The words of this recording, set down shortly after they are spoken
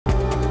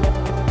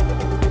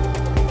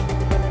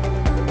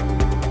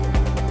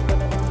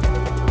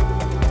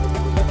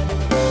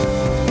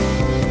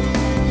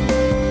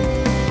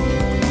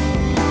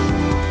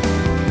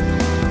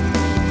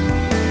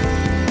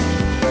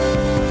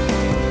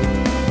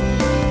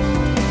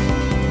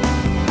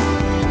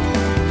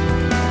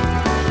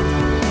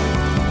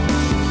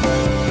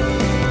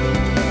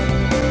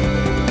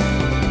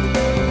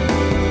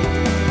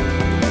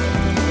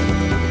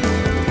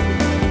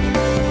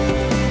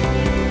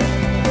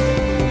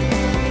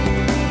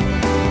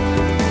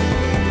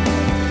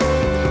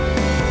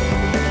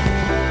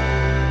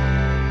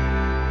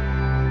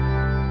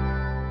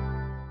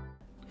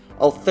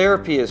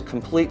Ultherapy is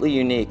completely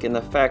unique in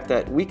the fact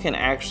that we can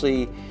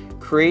actually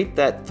create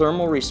that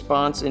thermal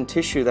response in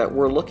tissue that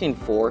we're looking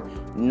for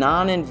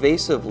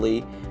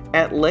non-invasively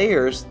at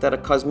layers that a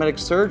cosmetic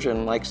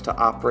surgeon likes to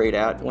operate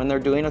at when they're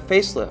doing a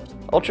facelift.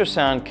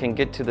 Ultrasound can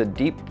get to the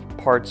deep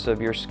parts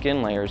of your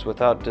skin layers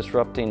without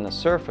disrupting the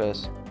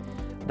surface.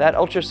 That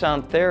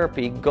ultrasound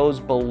therapy goes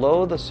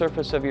below the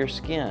surface of your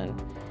skin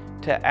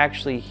to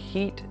actually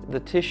heat the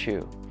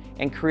tissue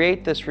and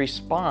create this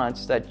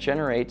response that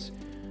generates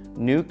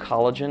new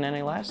collagen and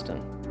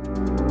elastin.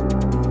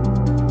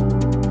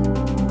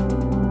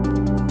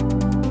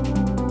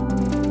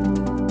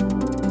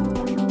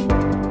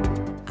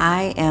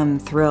 I am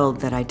thrilled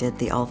that I did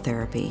the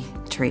Ultherapy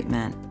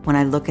treatment. When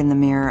I look in the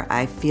mirror,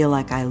 I feel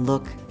like I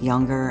look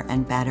younger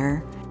and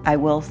better. I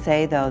will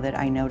say, though, that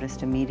I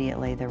noticed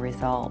immediately the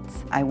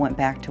results. I went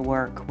back to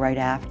work right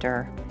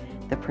after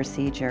the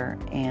procedure,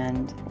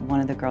 and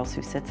one of the girls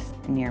who sits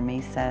near me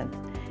said,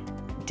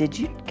 "Did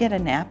you get a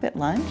nap at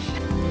lunch?"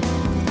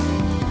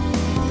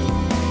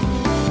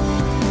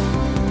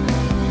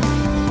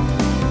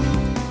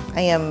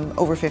 I am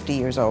over 50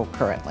 years old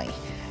currently,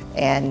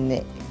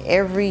 and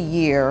every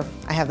year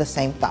I have the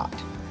same thought.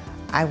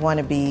 I want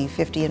to be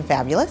 50 and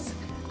fabulous.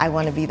 I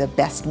want to be the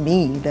best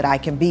me that I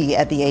can be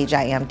at the age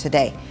I am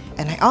today.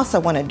 And I also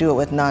want to do it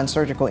with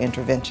non-surgical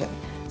intervention.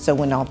 So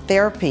when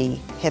Ultherapy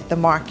hit the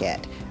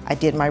market, I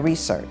did my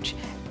research,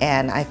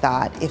 and I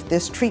thought, if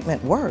this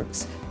treatment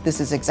works,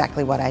 this is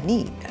exactly what I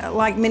need.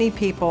 Like many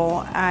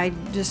people, I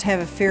just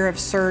have a fear of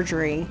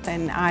surgery,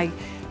 and I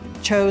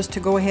chose to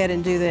go ahead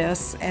and do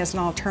this as an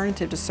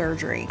alternative to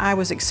surgery. I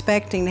was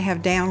expecting to have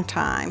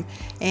downtime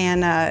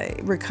and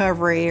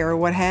recovery or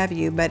what have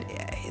you, but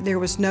there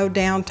was no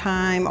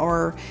downtime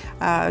or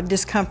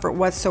discomfort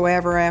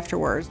whatsoever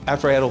afterwards.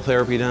 After I had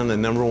Ultherapy done, the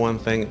 #1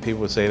 thing that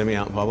people would say to me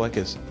out in public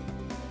is,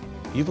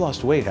 "You've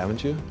lost weight,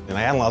 haven't you?" And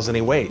I hadn't lost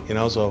any weight, you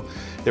know, so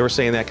they were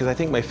saying that because I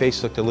think my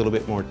face looked a little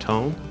bit more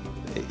toned.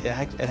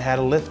 It had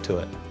a lift to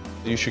it.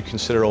 You should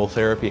consider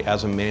Ultherapy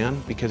as a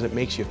man because it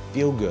makes you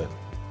feel good.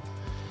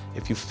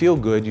 If you feel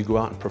good, you go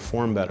out and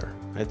perform better.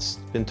 It's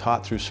been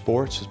taught through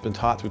sports, it's been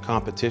taught through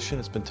competition,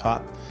 it's been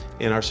taught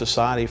in our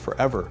society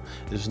forever.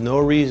 There's no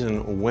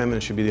reason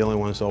women should be the only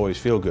ones to always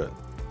feel good.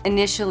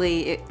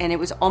 Initially, and it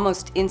was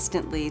almost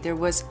instantly, there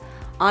was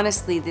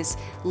honestly this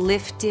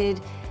lifted,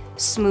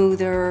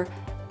 smoother,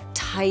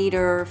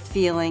 tighter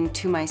feeling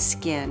to my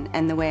skin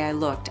and the way I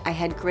looked. I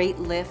had great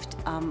lift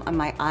on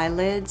my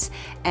eyelids,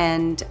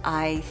 and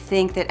I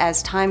think that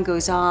as time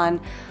goes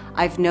on,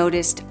 I've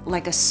noticed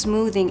like a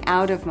smoothing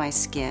out of my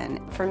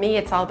skin. For me,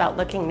 it's all about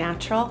looking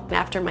natural.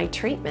 After my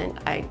treatment,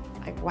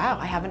 wow,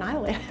 I have an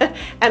eyelid,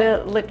 and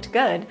it looked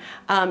good.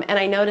 And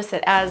I noticed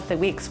that as the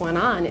weeks went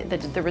on,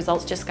 the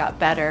results just got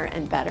better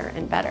and better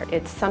and better.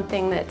 It's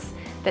something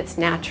that's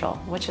natural,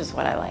 which is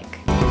what I like.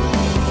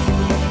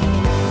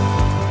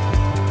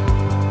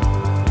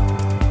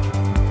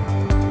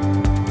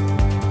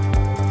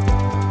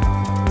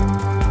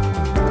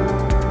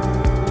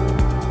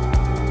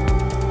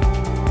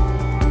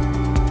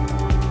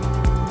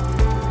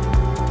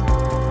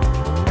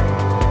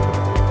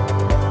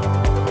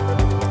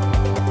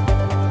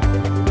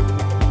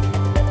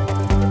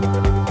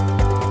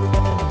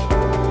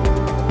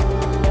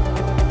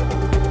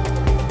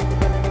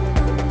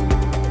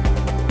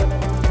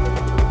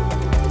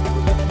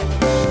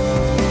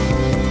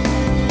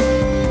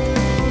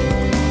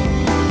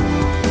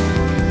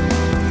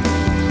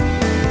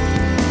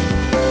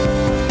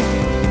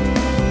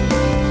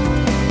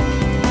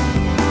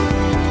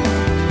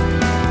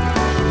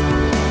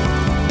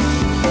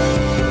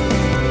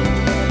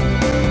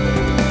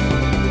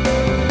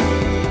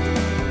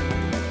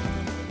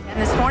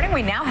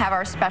 We now have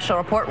our special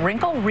report,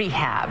 Wrinkle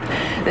Rehab.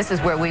 This is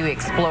where we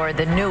explore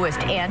the newest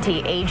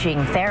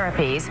anti-aging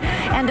therapies.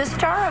 And a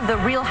star of the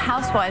Real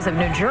Housewives of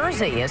New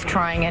Jersey is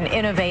trying an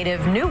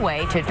innovative new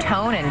way to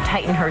tone and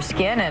tighten her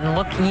skin and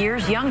look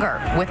years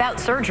younger without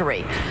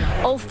surgery.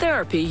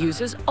 Ultherapy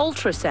uses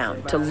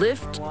ultrasound to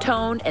lift,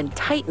 tone, and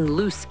tighten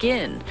loose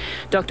skin.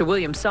 Dr.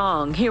 William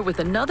Song, here with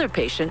another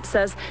patient,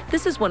 says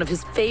this is one of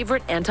his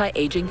favorite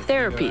anti-aging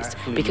therapies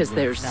because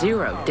there's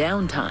zero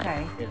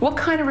downtime. What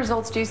kind of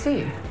results do you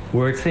see?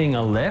 We're seeing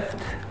a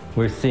lift.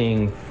 We're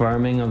seeing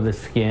firming of the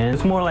skin.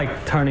 It's more like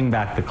turning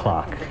back the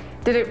clock.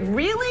 Did it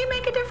really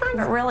make a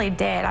difference? It really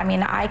did. I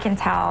mean, I can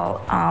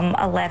tell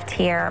a lift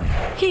here.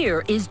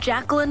 Here is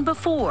Jacqueline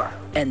before,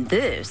 and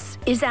this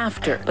is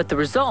after. But the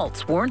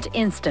results weren't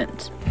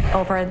instant.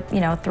 Over,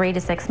 3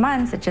 to 6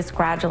 months, it just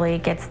gradually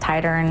gets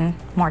tighter and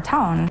more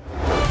tone.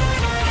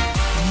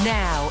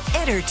 Now,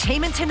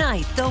 Entertainment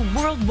Tonight, the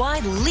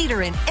worldwide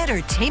leader in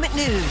entertainment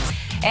news.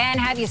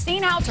 And have you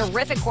seen how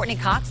terrific Courtney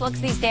Cox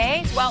looks these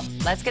days? Well,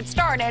 let's get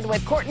started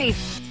with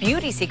Courtney's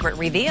beauty secret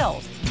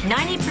revealed.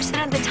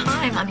 90% of the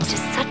time, I'm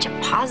just such a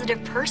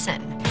positive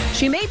person.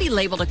 She may be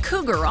labeled a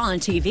cougar on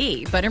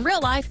TV, but in real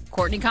life,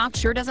 Courtney Cox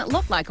sure doesn't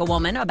look like a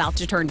woman about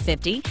to turn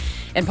 50.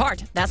 In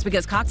part, that's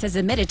because Cox has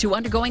admitted to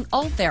undergoing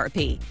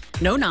Ultherapy.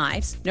 No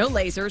knives, no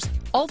lasers.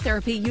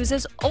 Ultherapy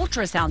uses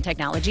ultrasound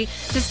technology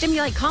to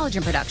stimulate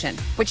collagen production,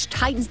 which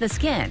tightens the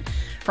skin.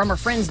 From her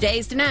friend's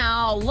days to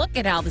now, look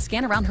at how the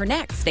skin around her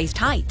neck stays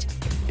tight.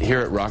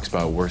 Here at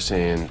Roxpo, we're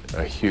seeing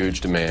a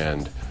huge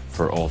demand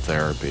for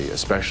Ultherapy,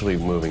 especially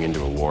moving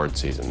into award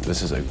season.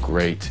 This is a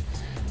great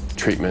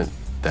treatment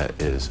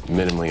that is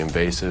minimally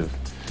invasive,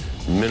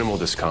 minimal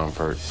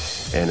discomfort,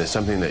 and is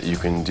something that you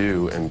can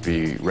do and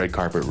be red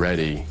carpet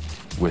ready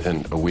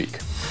within a week.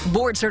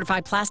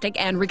 Board-certified plastic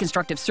and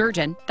reconstructive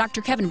surgeon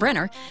Dr. Kevin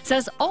Brenner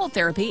says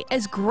Ultherapy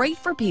is great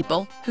for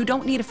people who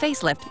don't need a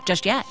facelift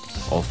just yet.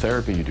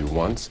 Ultherapy you do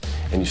once,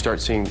 and you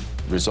start seeing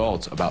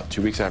results about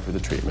 2 weeks after the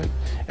treatment,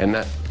 and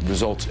that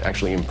results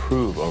actually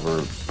improve over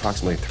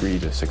approximately 3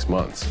 to 6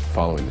 months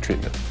following the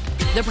treatment.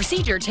 The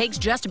procedure takes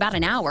just about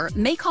an hour,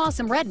 may cause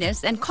some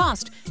redness, and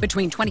cost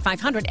between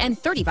 $2,500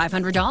 and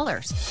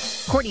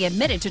 $3,500. Courtney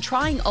admitted to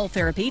trying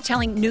Ultherapy,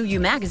 telling New You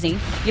magazine,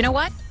 "You know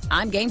what?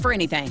 I'm game for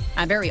anything.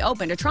 I'm very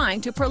open to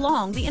trying to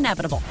prolong the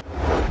inevitable."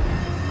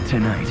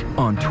 Tonight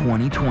on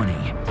 2020,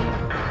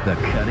 The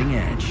Cutting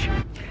Edge.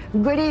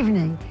 Good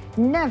evening.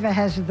 Never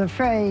has the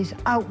phrase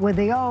out with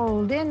the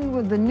old, in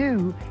with the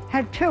new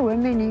had truer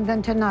meaning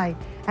than tonight.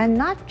 And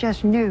not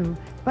just new,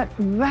 but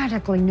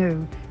radically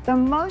new. The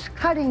most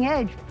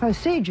cutting-edge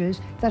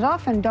procedures that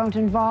often don't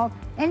involve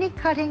any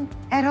cutting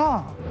at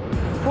all.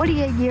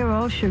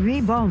 48-year-old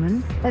Cherie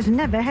Bowman has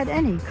never had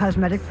any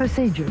cosmetic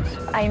procedures.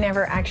 I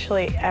never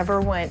actually ever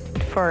went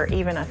for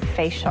even a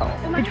facial.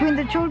 Between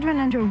the children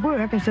and her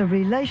work as a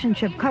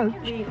relationship coach,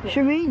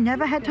 Cherie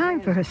never had time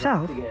for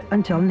herself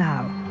until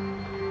now.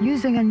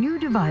 Using a new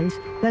device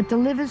that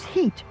delivers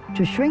heat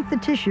to shrink the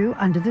tissue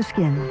under the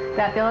skin.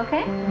 That feel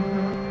okay?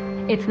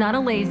 It's not a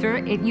laser.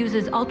 It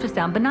uses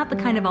ultrasound, but not the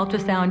kind of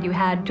ultrasound you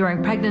had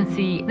during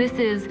pregnancy. This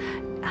is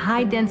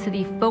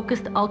high-density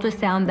focused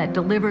ultrasound that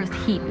delivers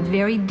heat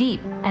very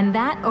deep, and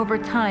that over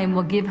time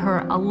will give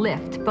her a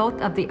lift,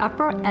 both of the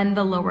upper and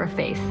the lower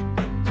face.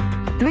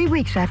 3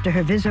 weeks after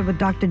her visit with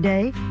Dr.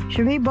 Day,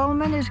 Cherie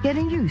Bowman is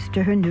getting used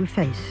to her new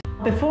face.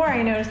 Before,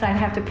 I noticed I'd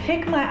have to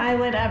pick my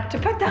eyelid up to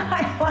put the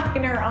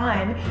eyeliner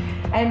on,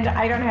 and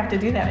I don't have to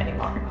do that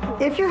anymore.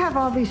 If you have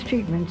all these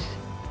treatments,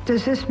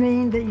 does this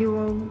mean that you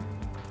will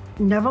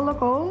never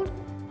look old?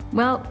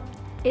 Well,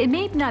 it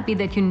may not be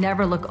that you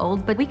never look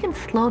old, but we can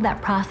slow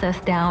that process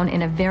down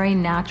in a very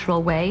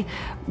natural way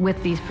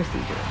with these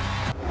procedures.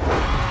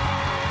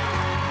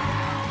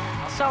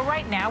 So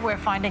right now, we're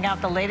finding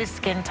out the latest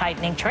skin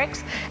tightening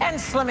tricks and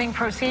slimming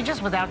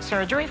procedures without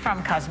surgery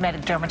from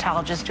cosmetic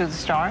dermatologist to the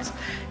stars,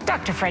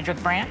 Dr.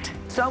 Frederick Brandt.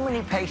 So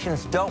many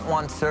patients don't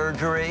want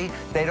surgery,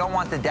 they don't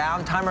want the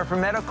downtime, or for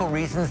medical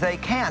reasons they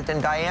can't.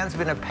 And Diane's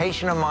been a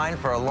patient of mine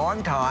for a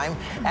long time,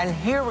 and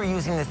here we're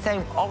using the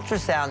same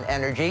ultrasound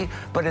energy,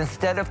 but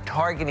instead of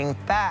targeting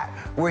fat,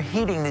 we're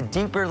heating the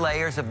deeper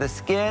layers of the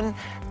skin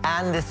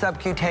and the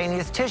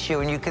subcutaneous tissue.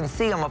 And you can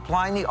see I'm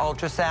applying the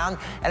ultrasound,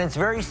 and it's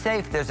very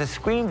safe. There's a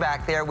screen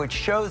back there which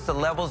shows the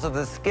levels of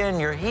the skin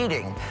you're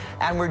heating.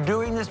 And we're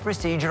doing this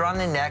procedure on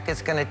the neck.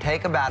 It's going to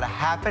take about a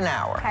half an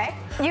hour. Okay.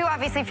 You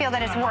obviously feel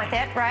that it's worth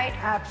it, right?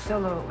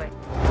 Absolutely.